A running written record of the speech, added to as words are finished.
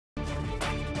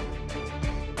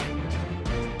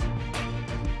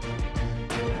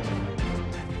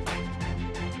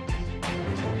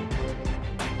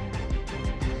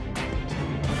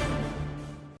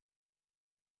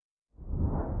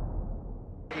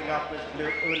up is Blue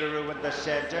Uluru in the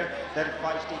centre, then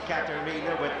Feisty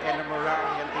Katerina with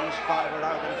Enamorani, and these five are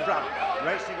out in front.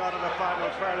 Racing on to the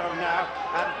final furlong now,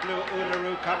 and Blue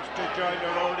Uluru comes to join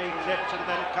the rolling clips, and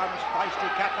then comes Feisty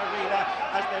Katerina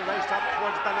as they race up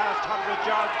towards the last 100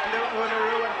 yards. Blue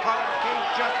Uluru and Colin King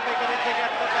just beginning to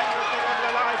get the better thing on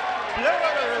the line. Blue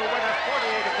Uluru winner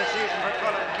 48 of the season for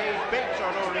Colin King, beats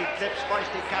on rolling clips.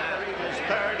 Feisty Katerina's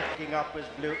third. Picking up is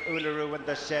Blue Uluru in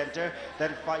the centre,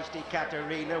 then Feisty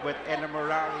Katerina with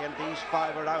Enamorani, and these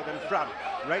five are out in front.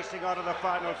 Racing on to the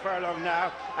final furlong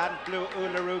now, and Blue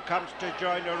Uluru comes to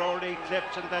join the rolling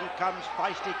clips, and then comes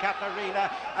Feisty Katerina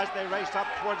as they race up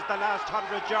towards the last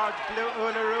 100 yards. Blue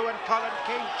Uluru and Colin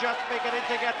King just beginning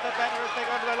to get the better thing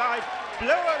on the line. Blue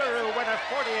Uluru winner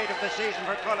 48 of the season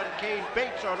for Colin King,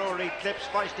 beats on rolling clips.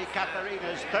 Feisty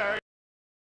Katerina's third.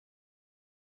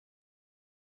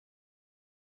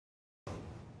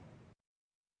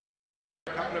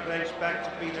 A couple of lengths back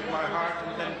to Beat of My Heart,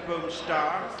 and then Boom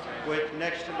Star, with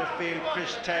next in the field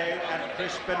Chris Tail and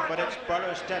Crispin, but it's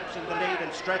Burrow Steps in the lead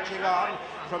and stretching on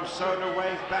from Solar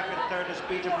Wave. Back in third is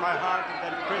Beat of My Heart, and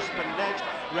then Crispin next,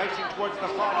 racing towards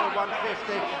the final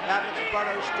 150, and it's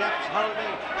Burrow Steps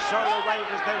holding Solar Wave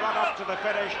as they run up to the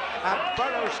finish, and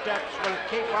Burrow Steps will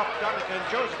keep up Donegan.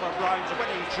 Joseph O'Brien's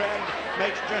winning trend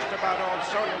makes just about all.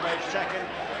 Solar Wave second,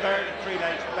 third 3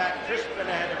 lengths back,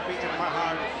 Crispin ahead of Beat of My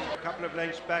Heart. A couple of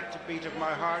lengths back to Beat of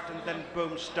My Heart, and then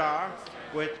Boom Star,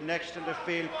 with next in the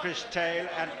field Chris Tail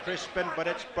and Crispin, but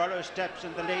it's Burrow Steps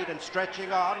in the lead and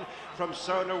stretching on from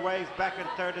Solar Wave. Back in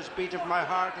third is Beat of My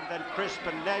Heart, and then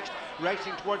Crispin next,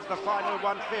 racing towards the final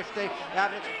 150,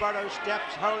 and it's Burrow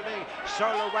Steps holding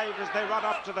Solar Wave as they run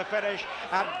up to the finish,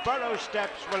 and Burrow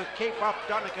Steps will keep up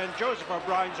Donegan. Joseph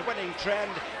O'Brien's winning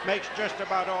trend makes just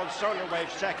about all. Solar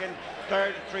Wave second,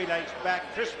 third 3 lengths back,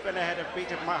 Crispin ahead of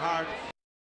Beat of My Heart.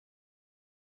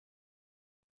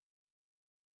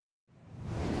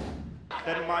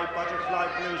 Then My Butterfly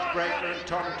Blues Breaker and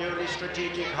Tom Dooley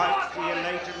Strategic Heights. See you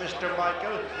later, Mr.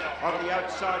 Michael. On the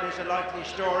outside is A Likely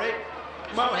Story.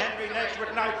 Mo Henry next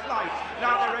with Night Flight.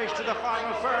 Now the race to the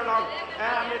final furlong,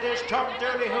 and it is Tom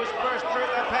Dooley who's burst through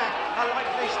the pack. A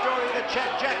Likely Story, the check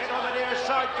jacket on the near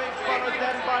side, being followed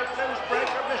then by Blues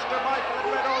Breaker, Mr. Michael and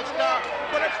Red All Star.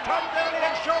 But it's Tom Dooley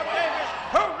and Sean Davis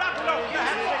who rattle off the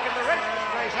handshake in the race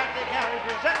displays handicap.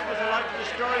 Second is A Likely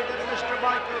Story, then Mr.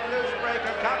 Michael, Blues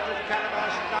Breaker, Captain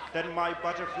Calabash. Then My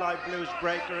Butterfly Blues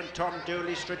Breaker and Tom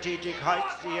Dooley Strategic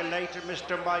Heights. See you later,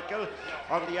 Mr. Michael.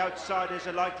 On the outside is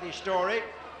A Likely Story.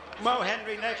 Mo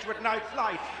Henry next with Night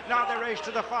Flight. Now the race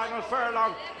to the final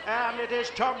furlong, and it is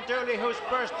Tom Dooley who's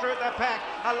burst through the pack.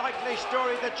 A Likely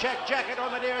Story, the check jacket on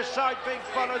the near side, being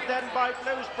followed then by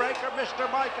Blues Breaker, Mr.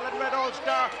 Michael and Red All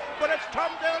Star. But it's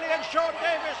Tom Dooley and Sean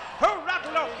Davis who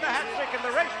rattle off the hat-trick in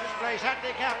the race displays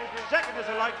handicap. Second is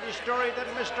A Likely Story, then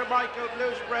Mr. Michael,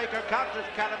 Blues Breaker, Captain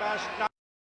Calabash.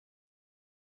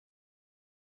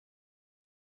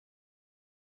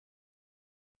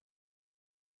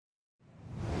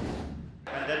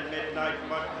 And then Midnight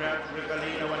Mud Crabs,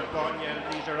 Rivellino and Bonya, and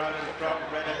these are out in front.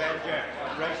 Red Avenger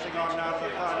racing on now to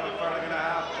the final furlong and a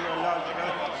half.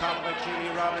 Geological, Palmachini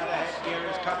round in the headgear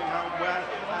is coming home well,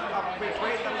 and up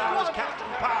between them now is Captain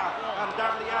Power, and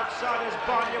down the outside is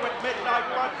Bonya with Midnight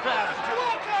Mud Crabs.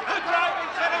 A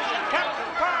driving finish, and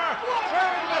Captain Power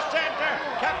through in the centre.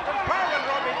 Captain Power and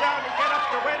Robbie Downey get up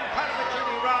to win.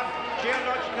 Palmachini round,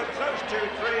 Geological close to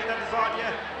 3, then Bonya.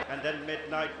 And then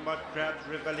Midnight Mud Crabs,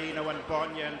 Rivellino and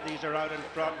Bonya, and these are out in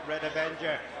front. Red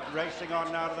Avenger racing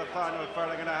on now to the final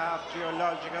furlong and a half.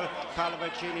 Geological,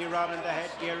 Palmachini round in the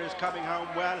headgear is coming home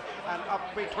well, and up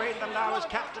between them now is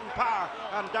Captain Power,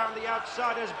 and down the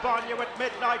outside is Bonya with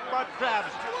Midnight Mud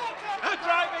Crabs. A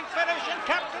driving finish, and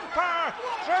Captain Power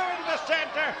through in the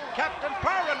centre. Captain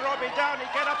Power and Robbie Downey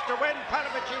get up to win.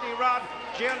 Palmachini round,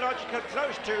 Geological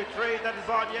close to 3, then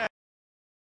Bonya.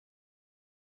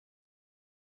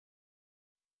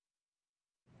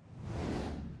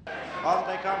 On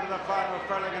they come to the final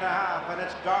furlong and a half, and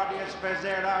it's Guardians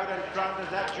Bezer out in front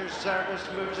as At Your Service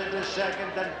moves into second,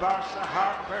 then Barca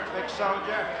Heart, Perfect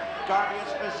Soldier. Guardians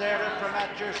Bezer from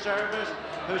At Your Service,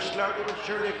 who slowly but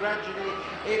surely gradually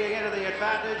eating into the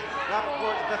advantage. Up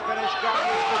towards the finish,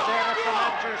 Guardians Bezer from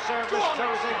At Your Service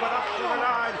closing, but up to the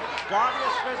line.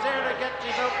 Guardians Bezer gets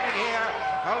his opening here.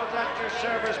 Holds At Your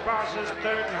Service, Barca's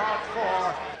third and hard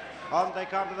 4. On they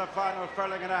come to the final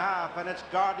furlong and a half, and it's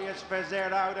Guardians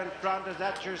Fazer out in front as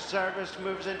At Your Service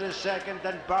moves into second,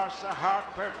 then Barca Heart,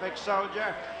 Perfect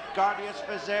Soldier. Guardians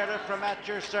Fazer from At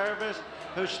Your Service,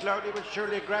 who slowly but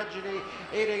surely gradually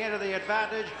eating into the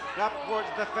advantage. Up towards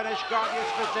the finish, Guardians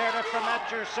Fazer from At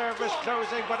Your Service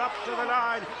closing, but up to the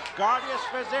line. Guardians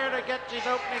Fazer gets his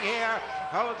opening here,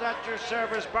 holds At Your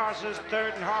Service, Barca's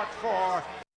third and Heart four.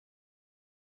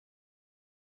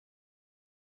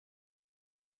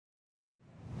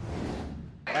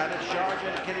 And it's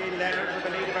Sergeant Kenny Leonard with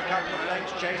the lead of a couple of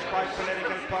lengths, chased by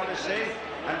Political Policy.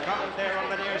 And coming there on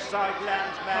the near side,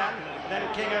 Landsman, then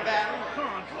King of N.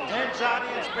 Then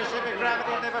Zadian's Pacific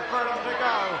Gravity, they've a furlong to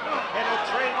go. In a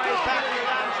three-way battle,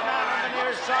 Landsman on the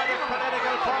near side of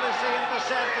Political Policy in the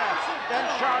centre. Then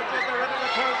Sergeant, they're into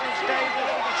the closing stage, a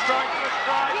little strike for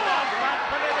stride. Landsman,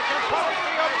 Political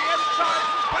Policy on the inside.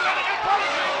 Political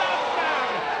Policy, Landsman.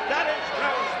 That is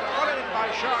close. Followed by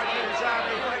Sergeant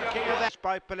Zadi, King of N.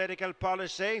 By Political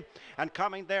Policy, and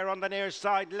coming there on the near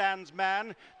side,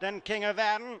 Landsman, then King of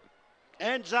N.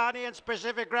 And Zani and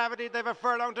Pacific Gravity, they've a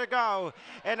furlong to go.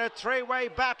 In a three-way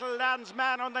battle,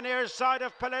 Landsman on the near side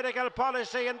of Political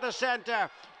Policy in the centre.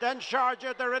 Then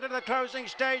Sharjah, they're into the closing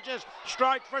stages.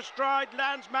 Stride for stride,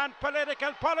 Landsman,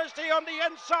 Political Policy on the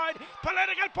inside.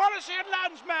 Political Policy and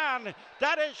Landsman.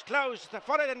 That is close.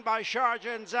 Followed in by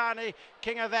Sharjah and Zani,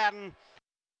 King of N.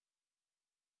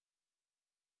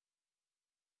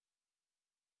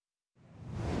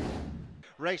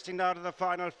 Racing now to the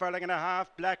final furlong and a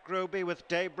half, Black Ruby with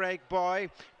Daybreak Boy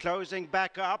closing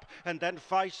back up, and then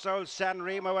Faisal, San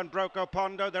Remo and Broco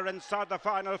Pondo, they're inside the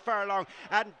final furlong,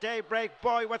 and Daybreak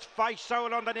Boy with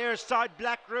Faisal on the near side,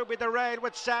 Black Ruby the rail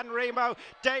with San Remo,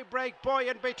 Daybreak Boy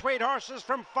in between horses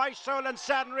from Faisal and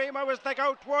San Remo as they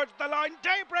go towards the line.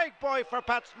 Daybreak Boy for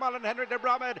Pat Smullen, Henry de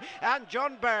Bromhead and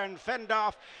John Byrne fend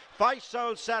off.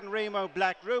 Faisal, San Remo,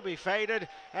 Black Ruby faded.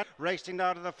 And racing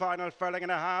now to the final furlong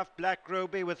and a half, Black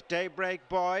Ruby with Daybreak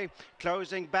Boy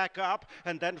closing back up,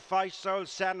 and then Faisal,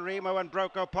 San Remo and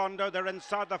Broco Pondo, they're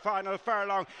inside the final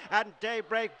furlong, and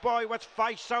Daybreak Boy with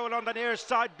Faisal on the near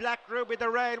side, Black Ruby the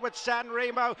rail with San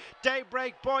Remo,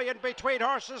 Daybreak Boy in between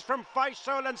horses from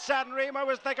Faisal and San Remo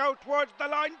as they go towards the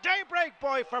line. Daybreak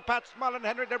Boy for Pat Smullen,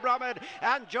 Henry de Bromhead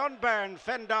and John Byrne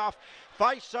fend off.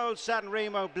 Faisal, San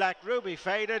Remo, Black Ruby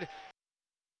faded.